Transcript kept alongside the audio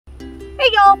Hey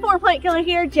y'all, Former Plant Killer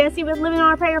here, Jessie with Living on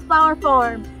Our Prayer Flower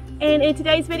Farm. And in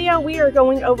today's video, we are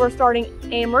going over starting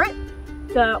Amaranth,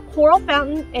 the coral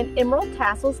fountain, and emerald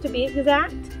tassels to be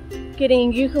exact,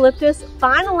 getting eucalyptus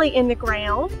finally in the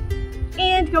ground,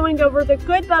 and going over the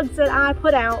good bugs that I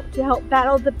put out to help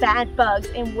battle the bad bugs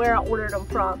and where I ordered them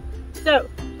from. So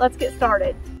let's get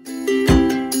started.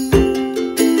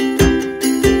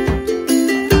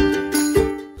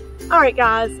 Alright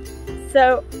guys,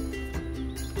 so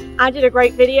I did a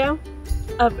great video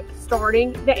of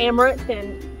starting the amaranth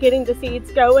and getting the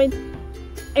seeds going,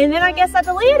 and then I guess I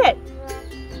deleted it.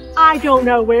 I don't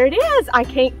know where it is. I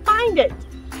can't find it.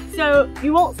 So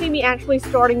you won't see me actually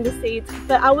starting the seeds,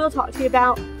 but I will talk to you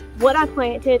about what I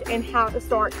planted and how to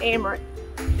start amaranth.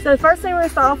 So the first thing we're going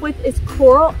to start off with is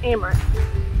coral amaranth.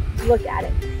 Look at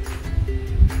it.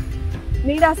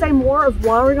 Need I say more of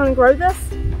why we're going to grow this?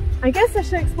 I guess I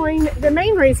should explain the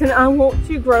main reason I want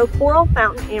to grow coral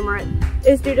fountain amaranth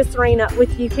is due to Serena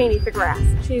with You Can't Eat the Grass.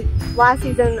 She last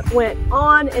season went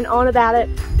on and on about it.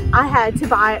 I had to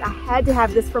buy it. I had to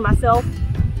have this for myself,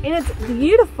 and it's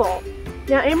beautiful.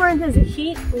 Now amaranth is a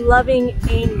heat-loving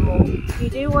annual. You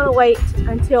do want to wait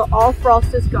until all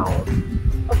frost is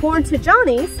gone. According to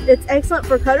Johnny's, it's excellent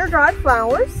for cut or dried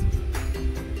flowers.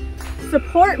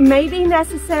 Support may be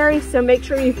necessary, so make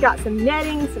sure you've got some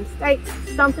netting, some stakes,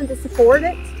 something to support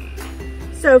it.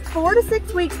 So 4 to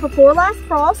 6 weeks before last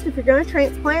frost, if you're going to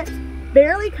transplant,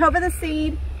 barely cover the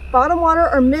seed, bottom water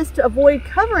or mist to avoid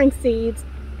covering seeds,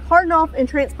 harden off and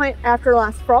transplant after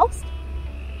last frost.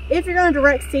 If you're going to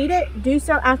direct seed it, do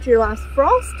so after your last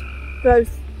frost.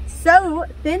 Sow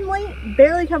thinly,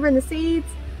 barely covering the seeds,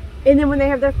 and then when they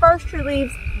have their first true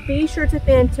leaves, be sure to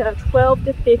thin to 12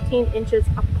 to 15 inches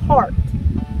apart.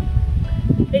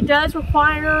 It does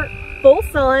require full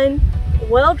sun,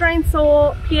 well-drained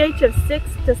soil, pH of 6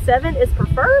 to 7 is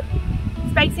preferred.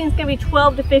 Spacing is going to be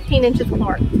 12 to 15 inches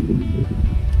apart.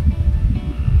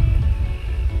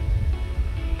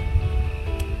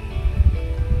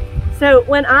 So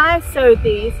when I sowed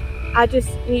these, I just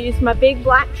used my big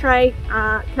black tray,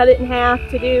 cut it in half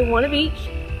to do one of each,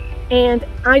 and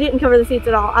I didn't cover the seeds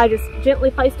at all. I just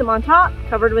gently placed them on top,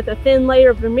 covered with a thin layer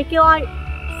of vermiculite,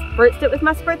 spritzed it with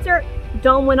my spritzer,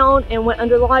 dome went on and went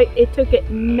under the light. It took it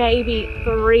maybe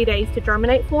 3 days to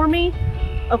germinate for me.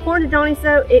 According to Johnny,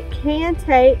 so it can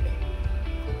take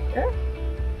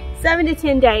 7 to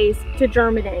 10 days to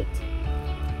germinate.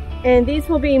 And these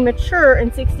will be mature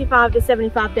in 65 to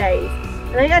 75 days.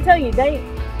 And I gotta tell you,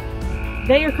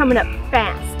 they are coming up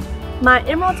fast. My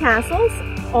emerald tassels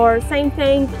are same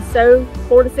thing, so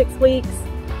 4 to 6 weeks.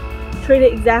 Treat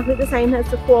it exactly the same as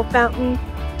the coral fountain.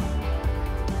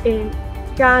 And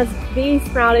guys, these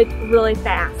sprouted really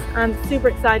fast. I'm super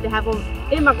excited to have them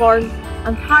in my garden.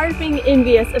 I'm tired of being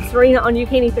envious of Serena on You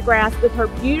Can't Eat the Grass with her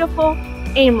beautiful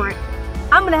amaranth.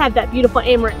 I'm gonna have that beautiful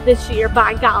amaranth this year,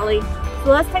 by golly. So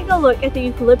let's take a look at the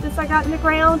eucalyptus I got in the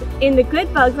ground and the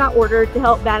good bugs I ordered to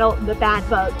help battle the bad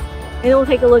bugs. And then we'll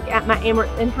take a look at my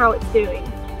amaranth and how it's doing.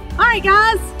 All right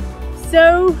guys,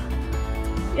 so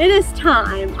it is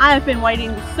time. I have been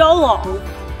waiting so long.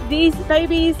 These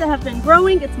babies that have been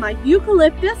growing, it's my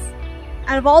eucalyptus.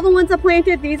 Out of all the ones I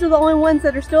planted, these are the only ones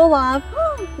that are still alive.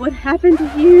 What happened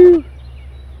to you?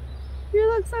 You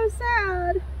look so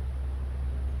sad.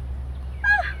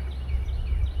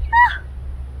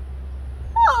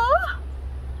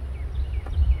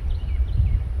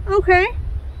 Okay.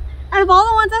 Out of all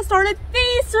the ones I started,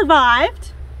 these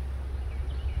survived.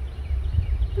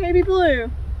 Baby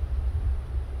Blue.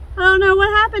 I don't know what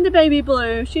happened to Baby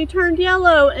Blue. She turned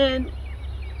yellow and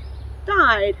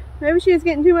died. Maybe she was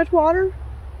getting too much water.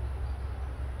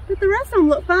 But the rest of them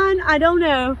look fine. I don't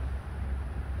know.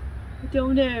 I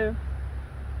don't know.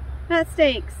 That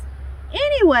stinks.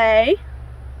 Anyway,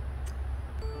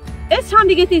 it's time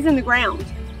to get these in the ground.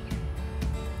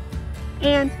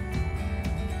 And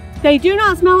they do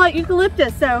not smell like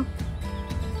eucalyptus, so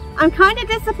I'm kind of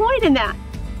disappointed in that.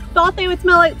 Thought they would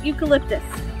smell like eucalyptus.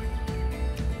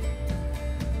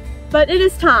 But it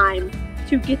is time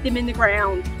to get them in the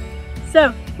ground.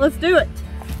 So let's do it.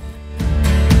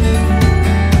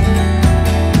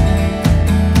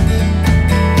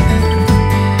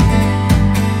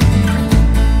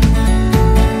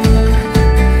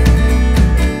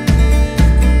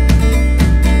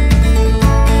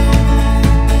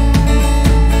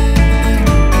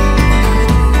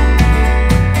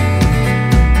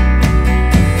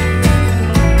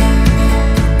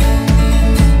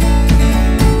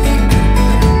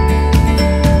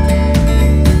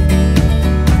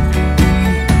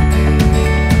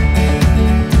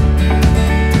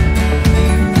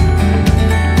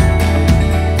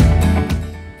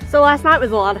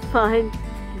 was a lot of fun.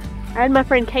 I had my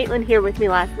friend Caitlin here with me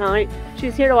last night. She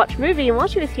was here to watch a movie, and while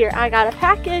she was here, I got a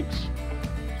package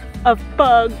of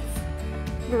bugs.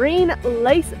 Green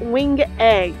lace wing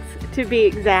eggs, to be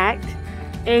exact.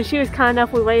 And she was kind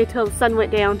enough, we waited till the sun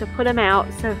went down to put them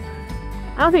out. So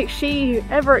I don't think she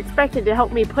ever expected to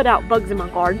help me put out bugs in my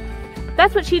garden. But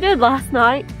that's what she did last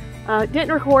night.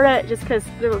 Didn't record it just because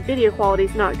the video quality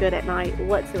is not good at night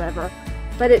whatsoever.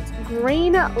 But it's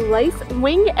green lace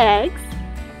wing eggs.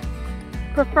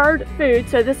 Preferred food,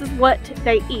 so this is what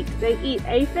they eat. They eat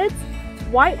aphids,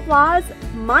 white flies,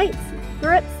 mites,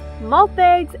 thrips, moth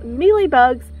eggs,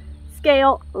 mealybugs,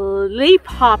 scale, leaf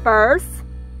hoppers,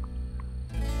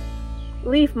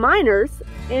 leaf miners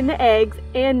in the eggs,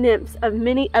 and nymphs of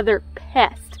many other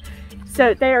pests.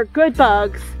 So they are good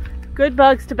bugs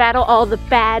to battle all the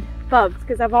bad bugs,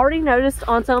 because I've already noticed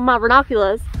on some of my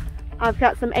ranunculus I've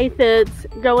got some aphids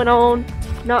going on,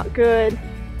 not good.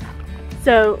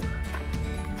 So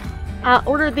I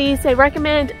ordered these. They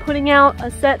recommend putting out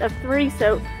a set of 3,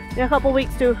 so in a couple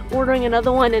weeks to ordering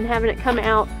another one and having it come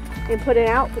out and put it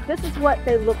out. But this is what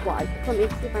they look like. Let me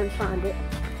see if I can find it.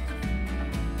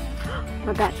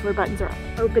 My bachelor buttons are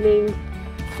opening.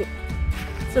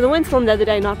 So the windstorm the other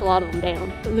day knocked a lot of them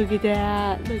down. But look at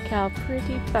that. Look how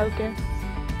pretty focused.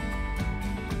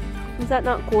 Is that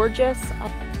not gorgeous?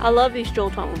 I love these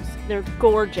jewel tones. They're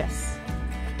gorgeous.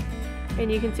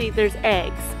 And you can see there's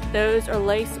eggs. Those are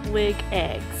lace wig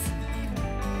eggs.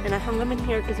 And I hung them in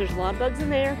here because there's a lot of bugs in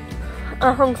there.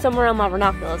 I hung some around my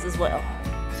ranunculus as well.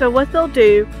 So what they'll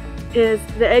do is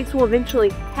the eggs will eventually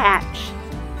hatch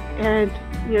and,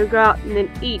 you know, go out and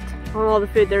then eat on all the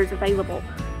food there's available.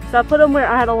 So I put them where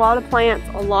I had a lot of plants,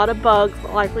 a lot of bugs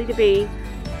likely to be,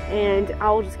 and I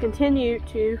will just continue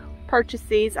to purchase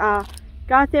these. I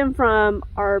got them from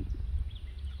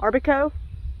Arbico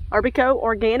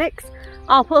Organics.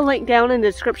 I'll put a link down in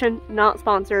the description, not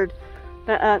sponsored.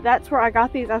 But that's where I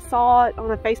got these. I saw it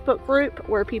on a Facebook group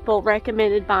where people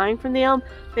recommended buying from them.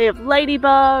 They have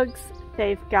ladybugs,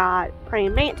 they've got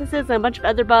praying mantises, and a bunch of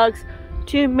other bugs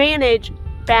to manage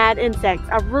bad insects.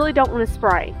 I really don't want to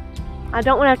spray. I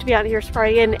don't want to have to be out here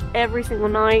spraying every single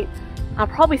night. I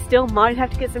probably still might have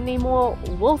to get some neem oil.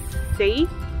 We'll see.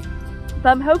 But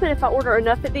I'm hoping if I order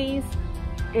enough of these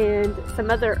and some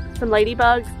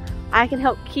ladybugs, I can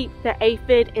help keep the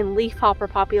aphid and leafhopper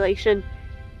population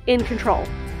in control.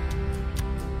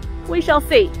 We shall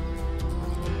see.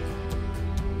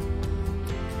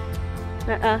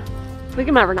 Look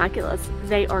at my ranunculus.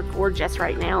 They are gorgeous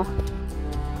right now.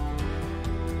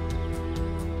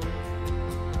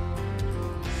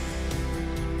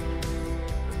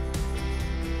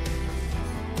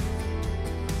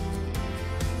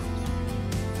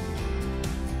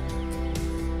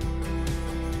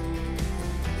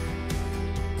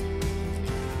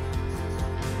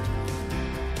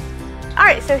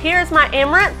 Alright, so here's my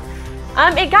amaranth.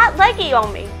 It got leggy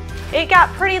on me. It got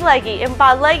pretty leggy, and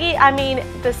by leggy I mean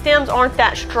the stems aren't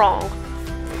that strong.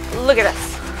 Look at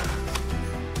this.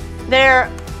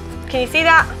 Can you see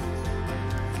that?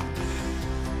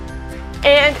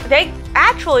 And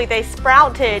they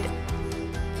sprouted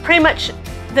pretty much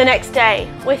the next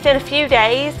day. Within a few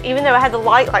days, even though I had the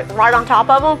light like right on top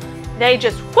of them, they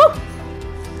just, whoop,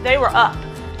 they were up.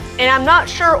 And I'm not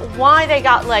sure why they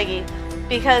got leggy,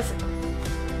 because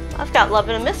I've got love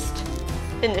and a mist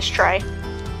in this tray.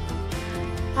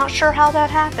 Not sure how that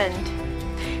happened.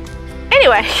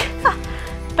 Anyway,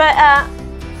 but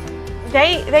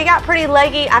they got pretty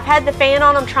leggy. I've had the fan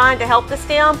on them trying to help the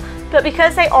stem, but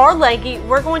because they are leggy,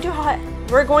 we're going to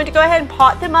go ahead and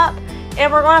pot them up,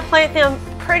 and we're going to plant them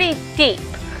pretty deep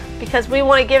because we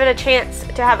want to give it a chance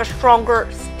to have a stronger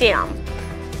stem.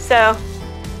 So,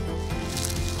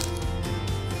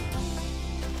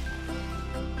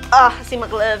 I see my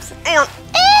gloves. And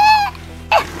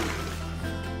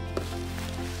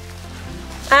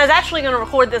I was actually going to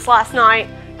record this last night,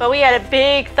 but we had a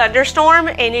big thunderstorm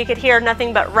and you could hear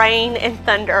nothing but rain and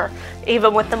thunder,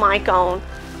 even with the mic on.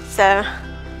 So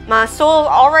my soil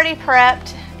already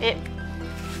prepped.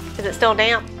 Is it still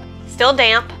damp? Still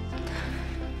damp.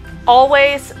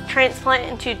 Always transplant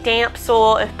into damp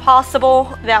soil if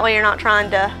possible. That way you're not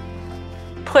trying to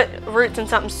put roots in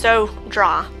something so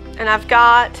dry. And I've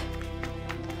got,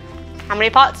 how many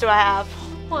pots do I have?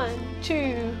 1,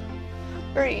 2,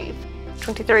 3,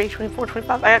 23, 24,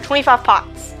 25. I got 25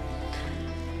 pots.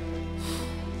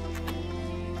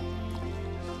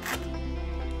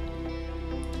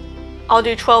 I'll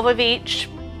do 12 of each,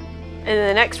 and then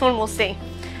the next one we'll see.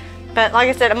 But like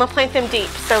I said, I'm gonna plant them deep.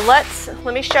 So let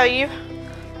me show you.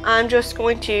 I'm just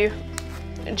going to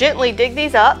gently dig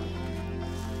these up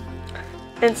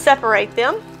and separate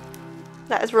them.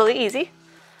 That is really easy.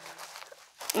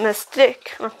 I'm going to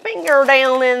stick my finger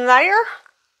down in there.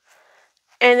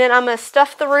 And then I'm going to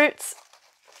stuff the roots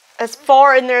as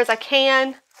far in there as I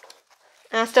can.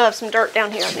 And I still have some dirt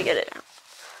down here to get it out.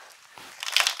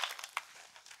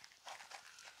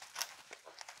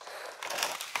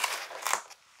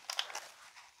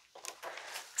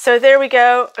 So there we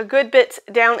go, a good bit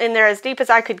down in there, as deep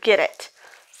as I could get it.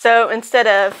 So instead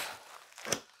of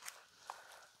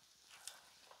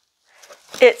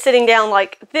it sitting down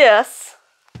like this,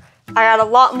 I got a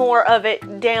lot more of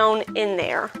it down in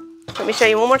there. Let me show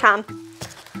you one more time.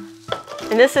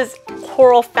 And this is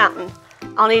Coral Fountain.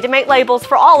 I'll need to make labels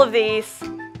for all of these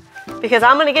because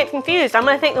I'm gonna get confused. I'm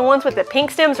gonna think the ones with the pink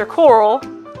stems are coral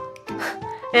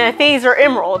and if these are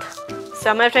emerald. So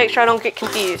I'm gonna have to make sure I don't get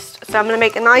confused. So I'm gonna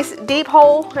make a nice deep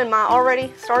hole in my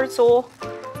already started soil.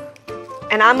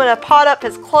 And I'm gonna pot up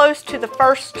as close to the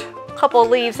first couple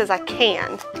of leaves as I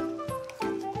can.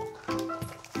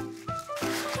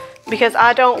 Because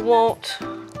I don't want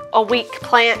a weak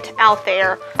plant out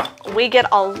there. We get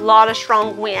a lot of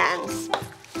strong winds.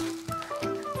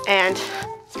 And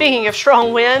speaking of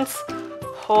strong winds,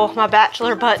 oh, my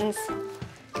bachelor buttons.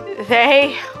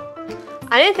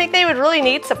 I didn't think they would really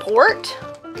need support,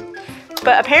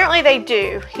 but apparently they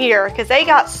do here because they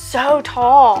got so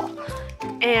tall.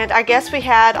 And I guess we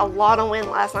had a lot of wind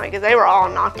last night because they were all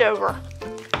knocked over.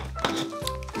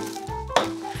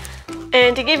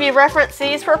 And to give you reference,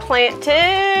 these were planted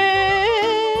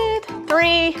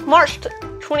March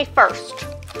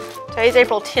 21st. Today's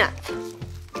April 10th.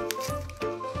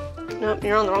 Nope,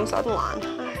 you're on the wrong side of the line.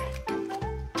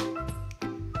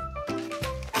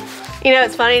 You know,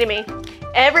 it's funny to me.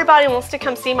 Everybody wants to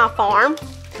come see my farm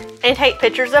and take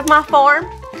pictures of my farm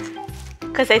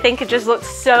because they think it just looks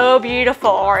so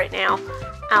beautiful right now.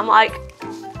 I'm like,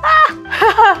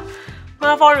 ah,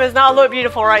 my farm does not look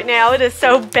beautiful right now. It is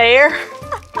so bare.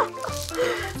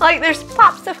 Like there's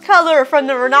pops of color from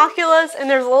the ranunculus and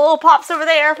there's little pops over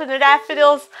there from the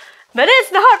daffodils, but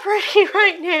it's not pretty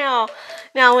right now.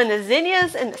 Now when the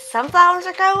zinnias and the sunflowers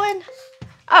are going,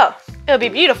 oh, it'll be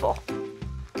beautiful.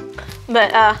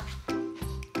 But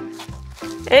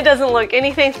it doesn't look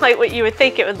anything like what you would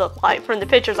think it would look like from the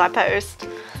pictures I post.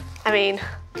 I mean,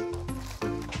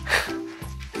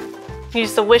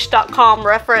 use the wish.com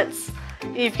reference.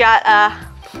 You've got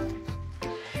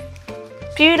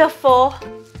beautiful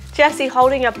Jessie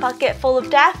holding a bucket full of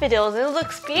daffodils and it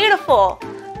looks beautiful.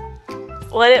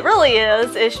 What it really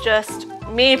is just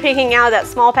me picking out that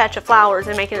small patch of flowers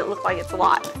and making it look like it's a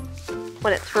lot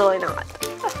when it's really not.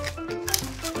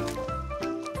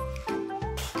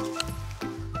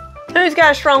 Who's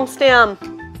got a strong stem?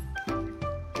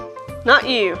 Not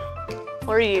you.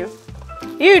 Or you.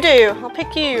 You do. I'll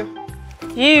pick you.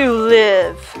 You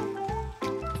live.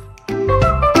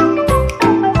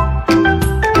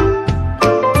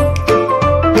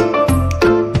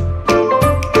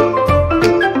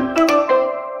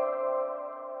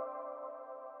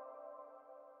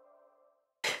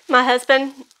 My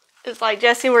husband is like,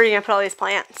 Jessie, where are you gonna put all these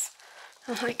plants?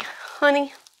 I'm like,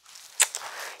 honey,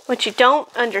 what you don't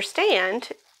understand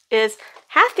is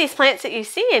half these plants that you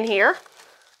see in here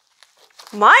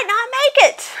might not make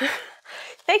it.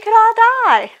 They could all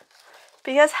die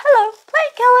because, hello,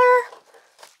 plant killer.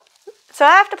 So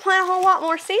I have to plant a whole lot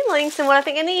more seedlings than what I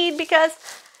think I need because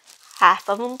half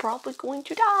of them are probably going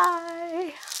to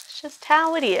die. It's just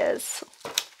how it is.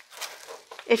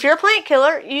 If you're a plant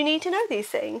killer, you need to know these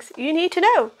things. You need to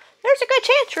know there's a good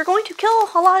chance you're going to kill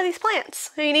a lot of these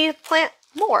plants. So you need to plant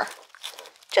more,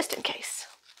 just in case.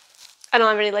 I don't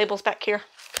have any labels back here.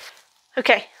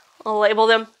 Okay, I'll label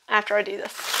them after I do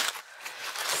this.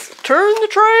 Turn the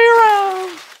tray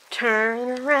around,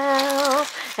 turn around.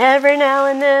 Every now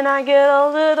and then I get a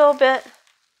little bit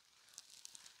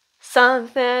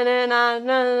something and I turn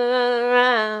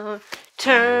around,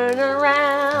 turn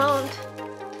around.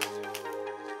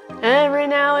 Every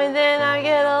now and then I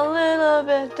get a little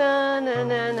bit done, na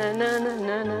na na na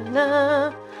na na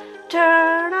na.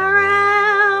 Turn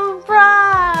around,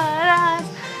 bright eyes.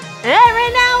 Every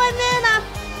now and then I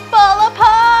fall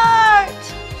apart,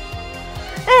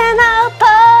 and I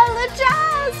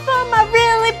apologize for my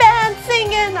really bad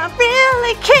singing. I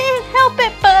really can't help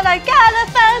it, but I gotta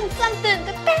find something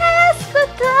to pass the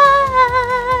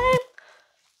time.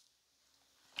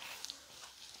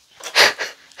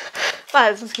 My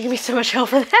husband's gonna give me so much hell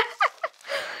for that.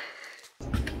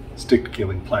 Stick to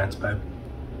killing plants, babe.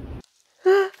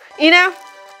 You know,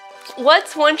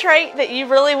 what's one trait that you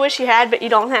really wish you had but you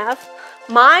don't have?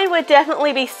 Mine would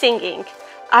definitely be singing.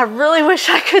 I really wish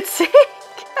I could sing.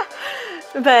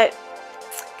 But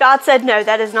God said, no,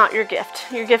 that is not your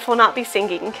gift. Your gift will not be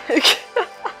singing.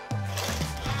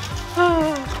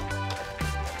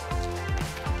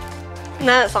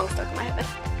 Now that song's stuck in my head.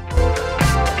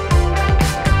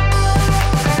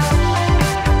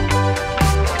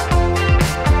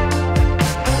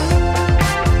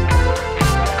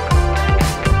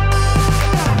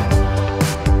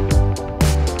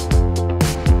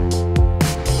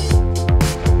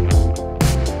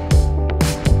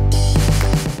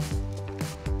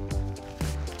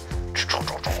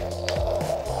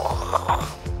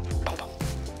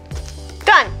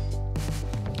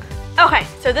 Okay,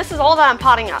 so this is all that I'm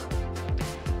potting up.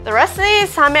 The rest of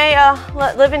these I may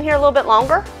let live in here a little bit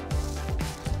longer,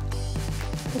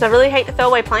 because I really hate to throw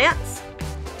away plants.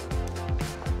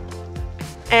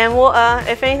 And we'll,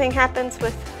 if anything happens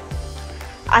with,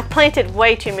 I planted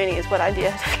way too many is what I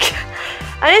did.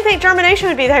 I didn't think germination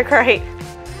would be that great.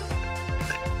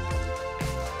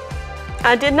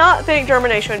 I did not think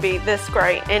germination would be this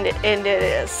great, and it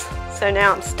is. So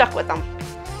now I'm stuck with them.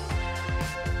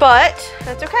 But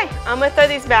that's okay. I'm gonna throw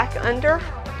these back under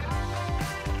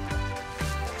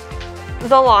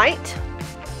the light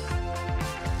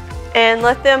and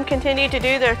let them continue to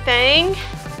do their thing.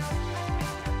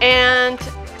 And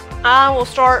I will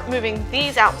start moving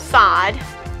these outside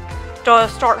to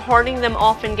start hardening them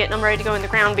off and getting them ready to go in the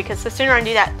ground, because the sooner I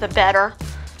do that, the better.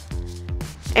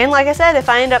 And like I said, if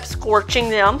I end up scorching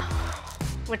them,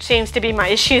 which seems to be my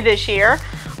issue this year,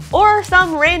 or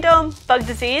some random bug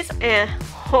disease,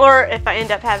 or if I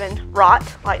end up having rot,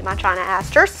 like my China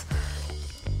asters,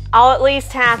 I'll at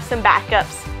least have some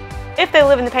backups if they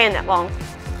live in the pan that long.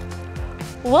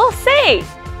 We'll see.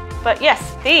 But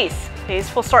yes,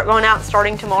 these will start going out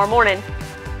starting tomorrow morning.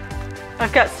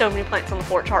 I've got so many plants on the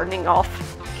porch hardening off.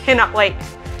 Cannot wait.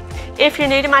 If you're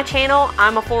new to my channel,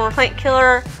 I'm a former plant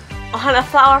killer on a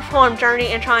flower farm journey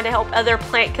and trying to help other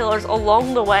plant killers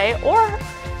along the way, or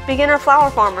beginner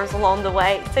flower farmers along the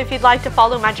way. So if you'd like to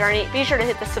follow my journey, be sure to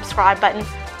hit the subscribe button.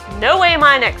 No way am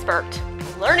I an expert.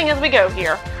 Learning as we go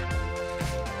here.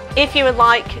 If you would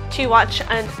like to watch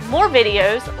more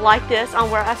videos like this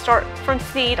on where I start from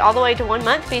seed all the way to 1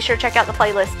 month, be sure to check out the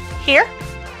playlist here.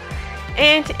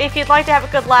 And if you'd like to have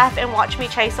a good laugh and watch me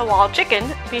chase a wild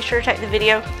chicken, be sure to check the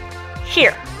video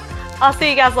here. I'll see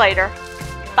you guys later.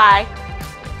 Bye.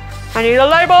 I need a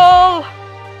label!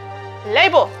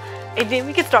 Label! And then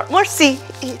we can start more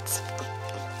seeds.